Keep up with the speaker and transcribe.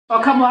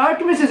Oh come on, I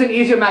reckon this is an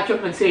easier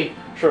matchup than C.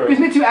 True. Because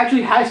Mitsu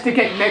actually has to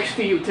get next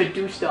to you to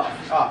do stuff.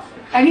 Ah.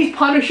 And he's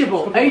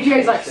punishable. AJ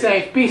is like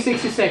safe,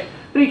 B6 is safe,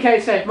 3K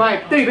is safe, my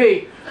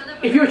 3B,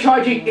 if you're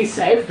charging, is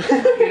safe,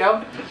 you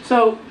know?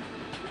 So...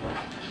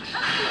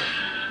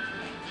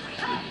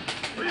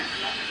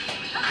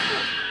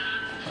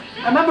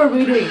 I remember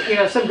reading, you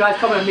know, some guys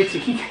coming on Mitsu,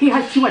 he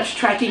has too much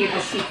tracking in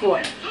SC4.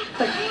 It's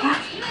like,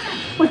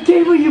 what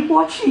game were you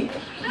watching?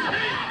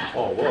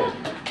 Oh, whoa.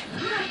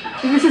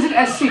 And this is an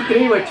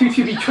SC3 where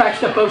 2-2B tracks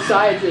to both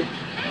sides. And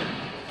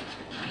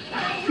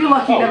if you're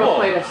lucky you never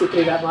played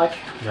SC3 that much.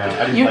 No, I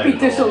didn't You'd play be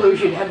it at all.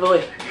 disillusioned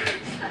heavily.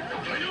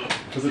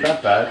 Was it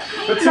that bad?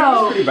 But 2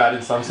 No. was pretty bad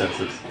in some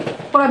senses.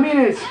 What I mean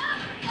is,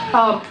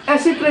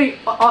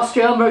 SC3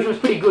 Australian version was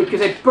pretty good because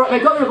they got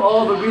rid of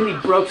all the really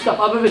broke stuff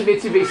other than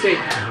Mitsu VC.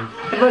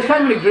 And there was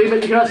kind of an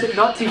agreement you could also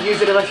not to use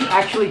it unless you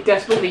actually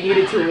desperately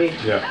needed to win.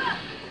 Yeah.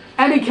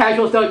 And in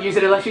casuals don't use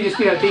it unless you just,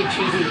 you know, being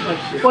cheesy.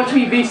 Like, watch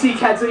me VC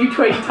cancel you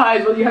 20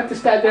 times while you have to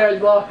stand there and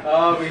block.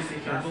 Oh,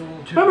 VC cancel.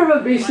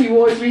 Remember the VC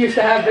wars we used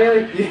to have,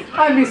 Bailey? Yeah.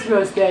 I miss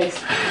those days.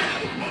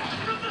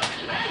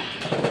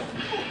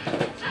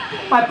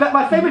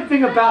 My favourite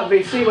thing about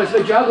VC was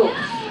the juggle.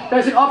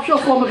 There's an optional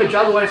form of a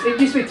juggle where it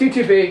used to be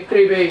 2-2B,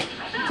 3B,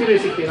 2B,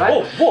 6B, right?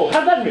 Oh, whoa,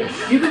 how'd that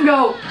miss? You can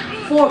go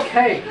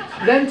 4K,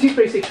 then 2-3,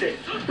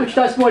 6-3, which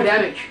does more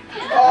damage.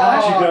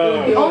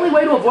 Oh, The only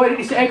way to avoid it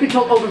is to air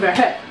control over their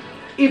head.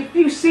 If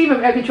you see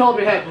them air control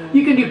over your head,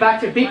 you can do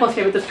back to B plus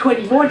K, but does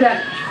 20 more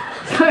damage.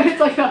 So it's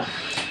like a...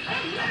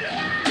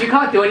 You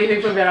can't do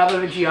anything from there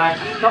other than GI,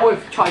 not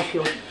with charge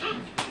shield.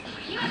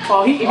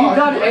 Well, if you'd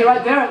done A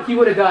right there, he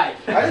would have died.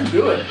 I didn't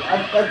do it.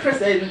 I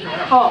pressed A and didn't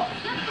come out.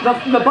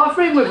 Oh, the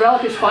buffering with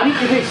Relic is funny.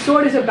 If his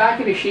sword isn't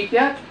back in his sheath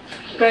yet,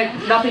 then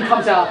nothing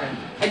comes out.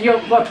 And your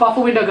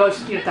buffer window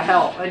goes, you know, to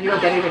hell, and you don't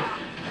get anything.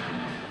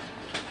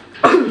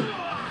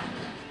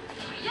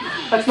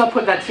 Let's not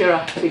put that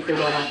Tira secret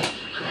on that.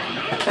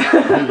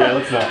 Yeah,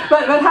 let's not.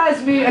 But that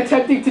has me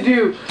attempting to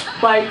do,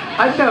 like,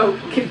 I don't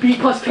know, B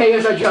plus K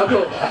as a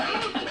juggle.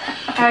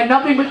 And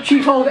nothing but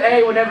cheat hold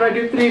A whenever I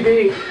do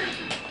 3B.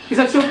 Because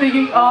I'm still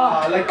thinking, you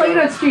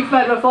know, Street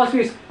Fighter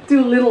philosophy is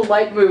do little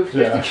light moves.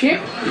 Just to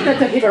chip, then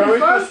to hit When we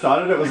first. first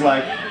started, it was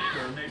like,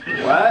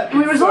 what?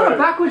 We resort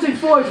backwards and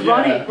forwards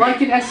running,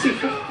 like in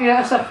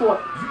SF4.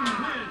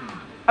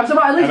 I'm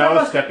surprised, at least And I none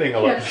was of us, stepping a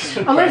lot.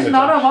 at least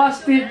none of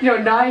us did, you know,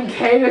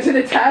 9K as an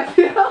attack,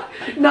 you know?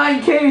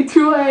 9K,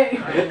 2A.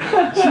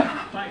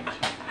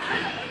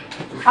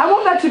 I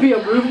want that to be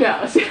a move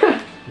now.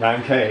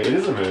 9K, it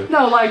is a move.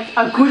 No, like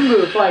a good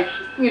move, like,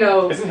 you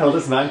know. Isn't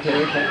Hilda's 9K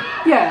okay?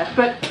 Yeah,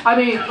 but I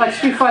mean, like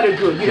Street Fighter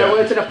good, you know,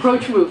 where it's an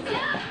approach move.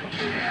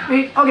 I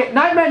mean, okay,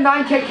 Nightmare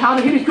 9K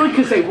counter hit is good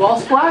because they wall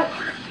splat.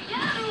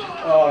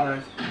 Oh,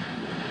 nice.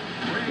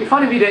 It'd be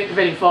funny if you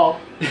didn't fall.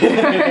 You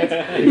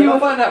can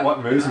find out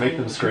what moves make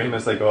them scream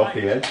as they go off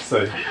the edge,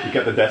 so you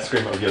get the death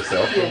scream of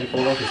yourself when you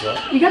fall off as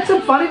well. You get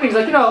some funny things,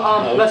 like, you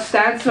know, the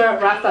stance where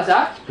Raph does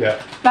that. Yeah.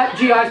 That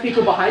GIs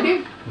people behind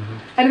him.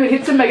 And if it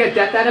hits him, they get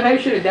death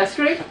animation and death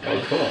scream.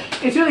 Oh, cool.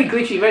 It's really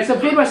glitchy, but it's a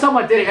vid where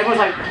someone did it, everyone's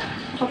like,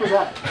 what was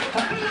that?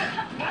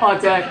 Oh,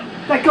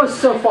 dang. That goes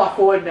so far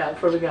forward now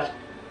for ring out.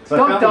 So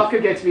Don't duck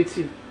against me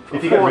too.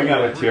 If you get ring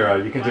out with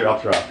Tira, you can do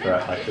up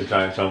right? Like the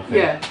giant jump thing.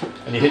 Yeah.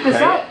 And you hit K,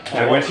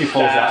 and when she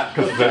falls out,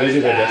 because they do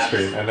their death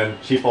scream, and then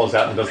she falls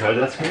out and does her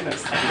death scream,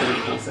 that's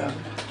really cool sound.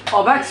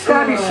 Oh, that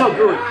stab is so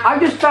good. I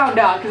just found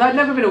out, because I'd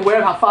never been aware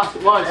of how fast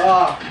it was.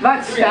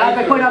 That stab,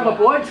 I put it on my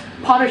board,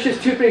 punishes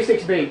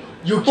 236B.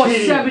 For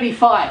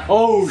 75.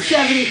 Oh,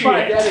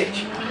 75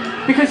 damage.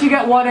 Because you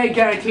get 1A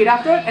guaranteed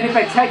after it, and if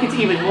I take it's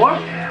even more.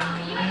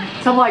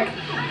 So I'm like,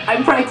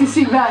 I'm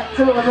practicing that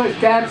till one of those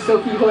damn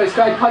Sophie boys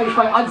try to punish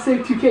my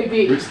unsafe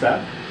 2KB. Which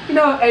stab? You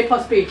know, A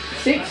plus B,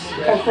 6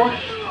 or 4.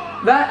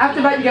 That,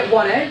 after that you get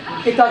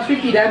 1A, it does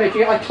 50 damage,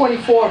 you get like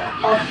 24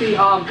 off the,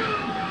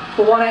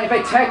 for 1A. If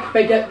I tech,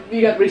 you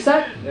get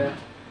reset. Yeah.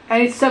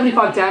 And it's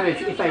 75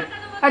 damage. If I,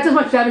 that's as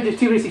much damage as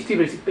 2v6,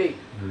 2v6B.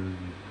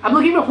 I'm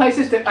looking for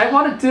places that, I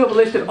want to do a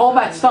list of all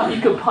that stuff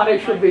you can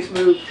punish from this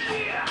move.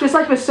 Just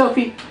like with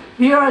Sophie,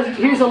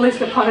 here's a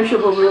list of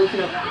punishable moves, you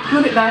know.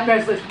 Look at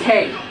Nightmare's list,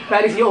 K.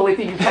 That is the only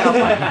thing you cannot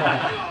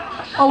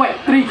punish. Oh wait,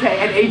 3K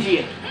and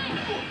AGA.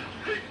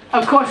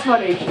 Of course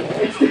not AGA.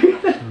 It's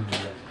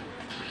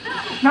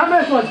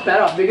Nightmare's one's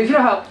better, because you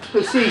know how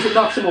with C's it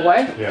knocks them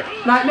away? Yeah.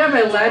 Nightmare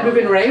may land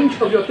within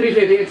range of your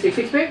 3B and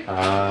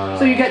 6B.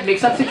 So you get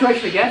mix-up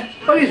situation again.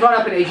 Or you just run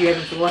up an AGA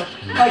and someone.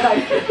 Like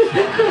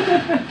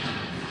I...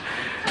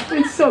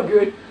 It's so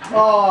good.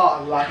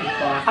 Oh, lucky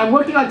fuck. I'm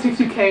working on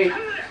 22K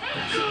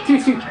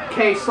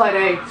slide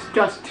A,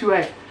 just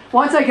 2A.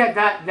 Once I get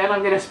that, then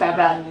I'm gonna spam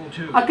that.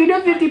 I can do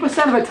it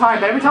 50% of the time,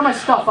 but every time I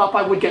stuff up,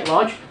 I would get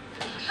launched.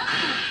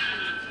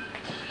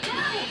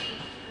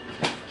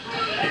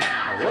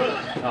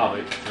 Oh,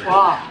 wait.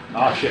 Wow.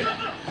 Oh, shit.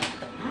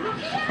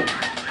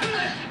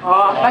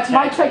 That's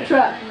my tech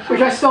trap,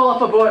 which I stole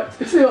off a board.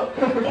 Still,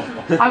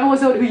 I'm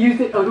always the one who used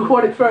it, or who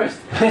hoarded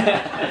first.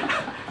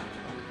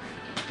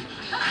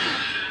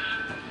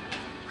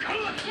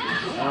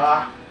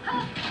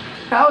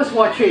 I was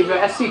watching the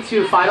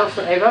SC2 finals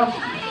for Evo,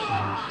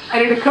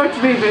 and it occurred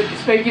to me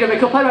that, you know, they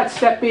complain about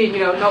step being, you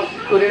know, not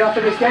good enough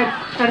in this game.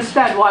 I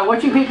understand why.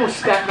 Watching people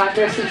step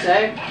Nightmare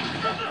Sensei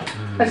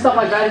and stuff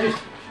like that is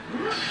just,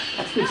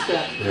 that's good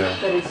stuff. Yeah.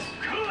 That is.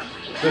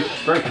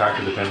 It's very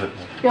character dependent.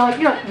 Yeah, like,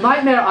 you know,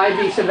 Nightmare,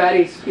 Ivy,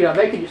 Savati's, you know,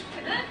 they can just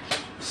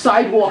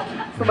sidewalk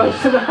for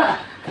most of that.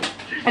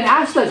 And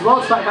Asta as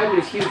well, it's like Nightmare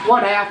is huge.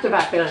 1A after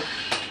that, Billy.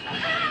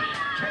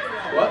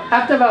 What?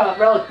 After the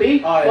Relic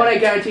B, oh, yeah. 1A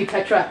guaranteed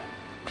Tetra.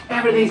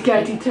 Everything's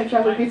guaranteed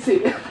Tetra with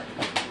Mitsu.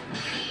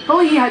 If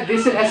only he had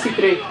this in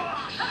SC3.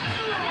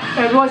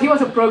 And he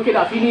wasn't broke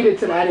enough, he needed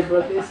to add and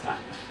broke this.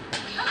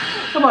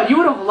 Come on, you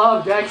would have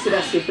loved X in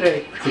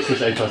SC3. 6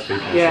 is A plus B.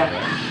 Yeah.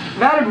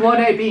 That and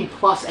 1A being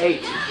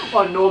 +8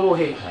 on normal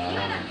hit.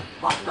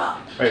 What the?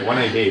 Wait,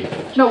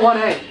 1AD. No,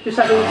 1A. Just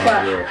like really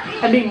flat.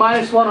 Yeah. And being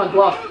 -1 on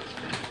block.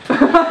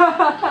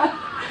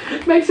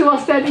 Makes him all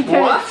standing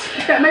K. What?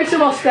 Yeah, makes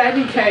him all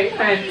standing K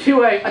and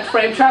 2A a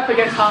frame trap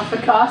against half the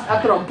cast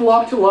after a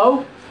blocked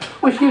low,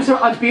 which gives her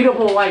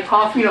unbeatable like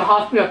half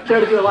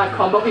third of your life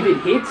combo if it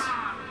hits.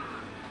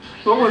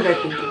 What were they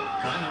thinking?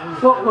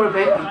 What were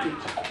they thinking?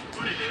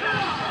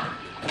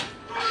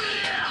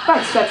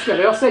 That's good.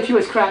 They all said she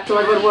was crap, so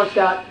everyone worked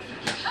out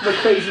the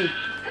crazy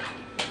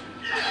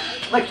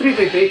like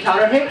 3BB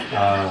counter hit.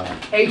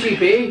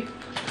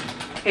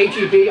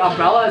 AGB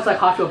umbrella is like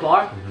half your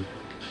bar.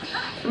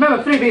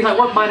 Remember 3B is like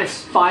 1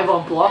 -5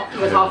 on block, it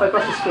was halfway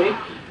across the screen.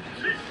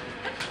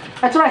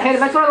 That's what I hate.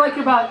 That's what I like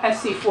about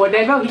SC4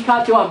 Devo. He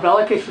can't do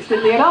umbrella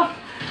consistently enough.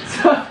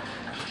 So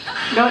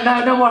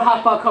no more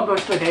half bar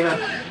combos for Devo.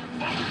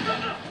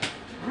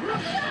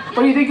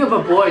 What do you think of the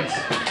boards?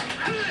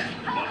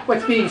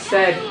 What's being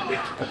said?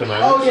 At the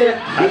moment. Oh yeah.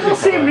 People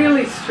seem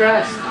really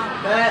stressed.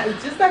 Man,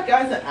 it's just that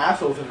guy's an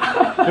asshole to me.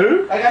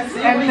 Who? Like I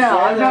see what he No,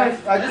 says,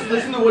 no. I just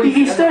listen to what he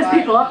He says. stirs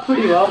people up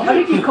pretty well. I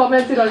think he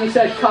commented on, he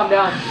said, calm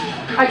down.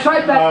 I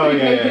tried back 3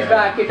 pages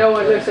back and no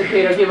one listened to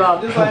it, give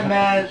up. Just like,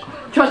 man.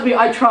 Trust me,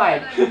 I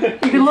tried. You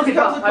can look it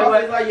up. I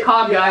went, like,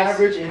 calm your guys.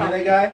 average internet guy.